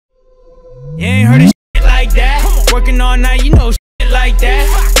You ain't heard of shit like that. Working all night, you know shit like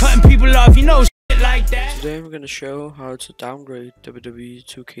that. Cutting people off, you know shit like that. Today I'm going to show how to downgrade WWE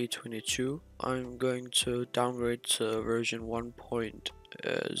 2K22. I'm going to downgrade to version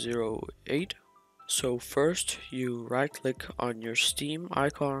 1.08. So first you right click on your Steam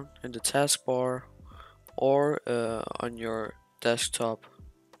icon in the taskbar or on your desktop.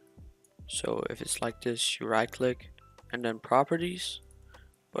 So if it's like this, you right click and then properties,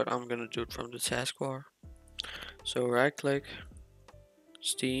 but I'm gonna do it from the taskbar. So right click,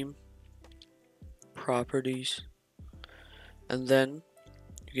 Steam, properties, and then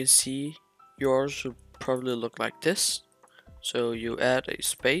you can see yours should probably look like this. So you add a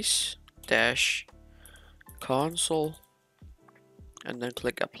space dash console and then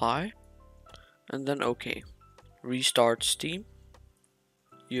click apply and then OK. Restart Steam.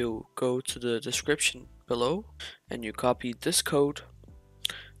 You go to the description below and you copy this code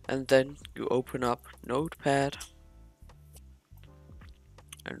and then you open up Notepad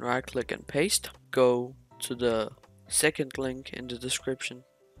and right click and paste. Go to the second link in the description.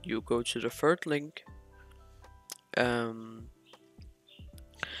 You go to the third link and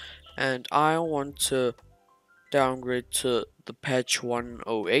I want to downgrade to the patch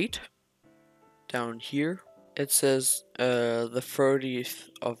 108. Down here it says the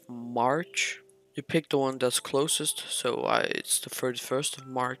 30th of March. You pick the one that's closest, so it's the 31st of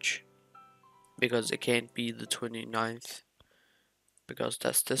March because it can't be the 29th because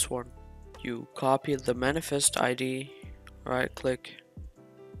that's this one. You copy the manifest ID, right click,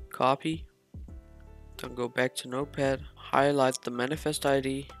 copy, then go back to Notepad, highlight the manifest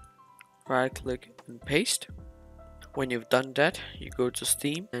ID, right click and paste. When you've done that, you go to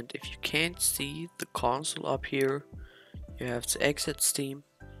Steam, and if you can't see the console up here, you have to exit Steam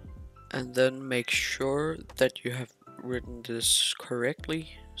and then make sure that you have written this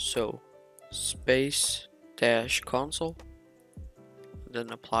correctly. So space dash console, then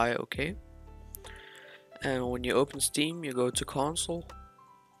apply OK. And when you open Steam, you go to console,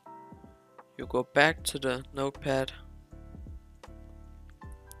 you go back to the Notepad,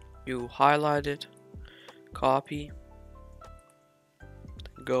 you highlight it, copy,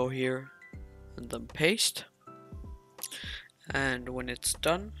 go here and then paste, and when it's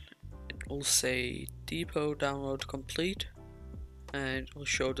done it will say depot download complete and it will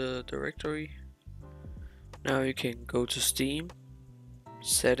show the directory. Now you can go to Steam,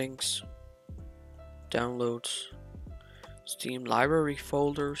 settings, downloads, Steam library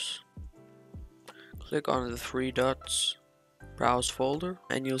folders, click on the three dots, browse folder,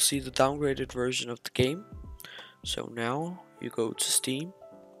 and you'll see the downgraded version of the game. So now you go to Steam,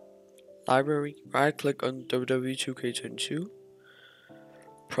 library, right click on WWE 2K22,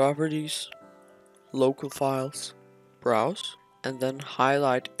 properties, local files, browse, and then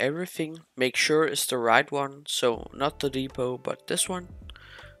highlight everything. Make sure it's the right one, so not the depot but this one.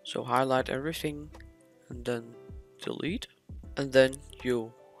 So highlight everything and then delete, and then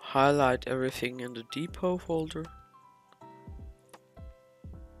you highlight everything in the depot folder,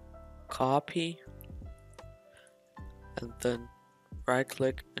 copy, and then right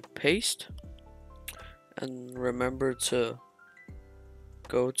click and paste. And remember to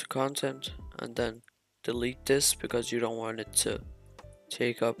go to content and then delete this because you don't want it to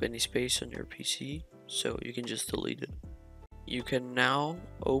take up any space on your PC, so you can just delete it. You can now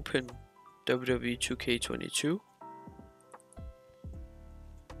open WWE 2K22 .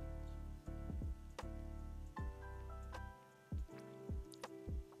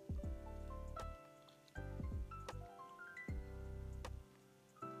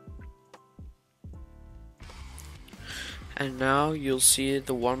 And now you'll see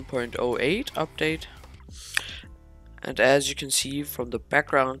the 1.08 update, and as you can see from the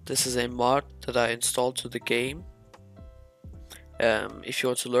background, this is a mod that I installed to the game. If you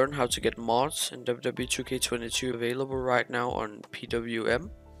want to learn how to get mods in WWE 2K22, available right now on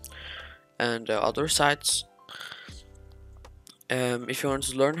PWM and other sites. If you want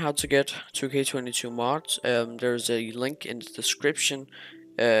to learn how to get 2K22 mods, there's a link in the description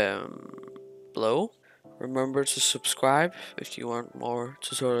below. Remember to subscribe if you want more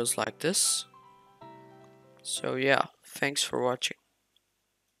tutorials like this. So yeah, thanks for watching.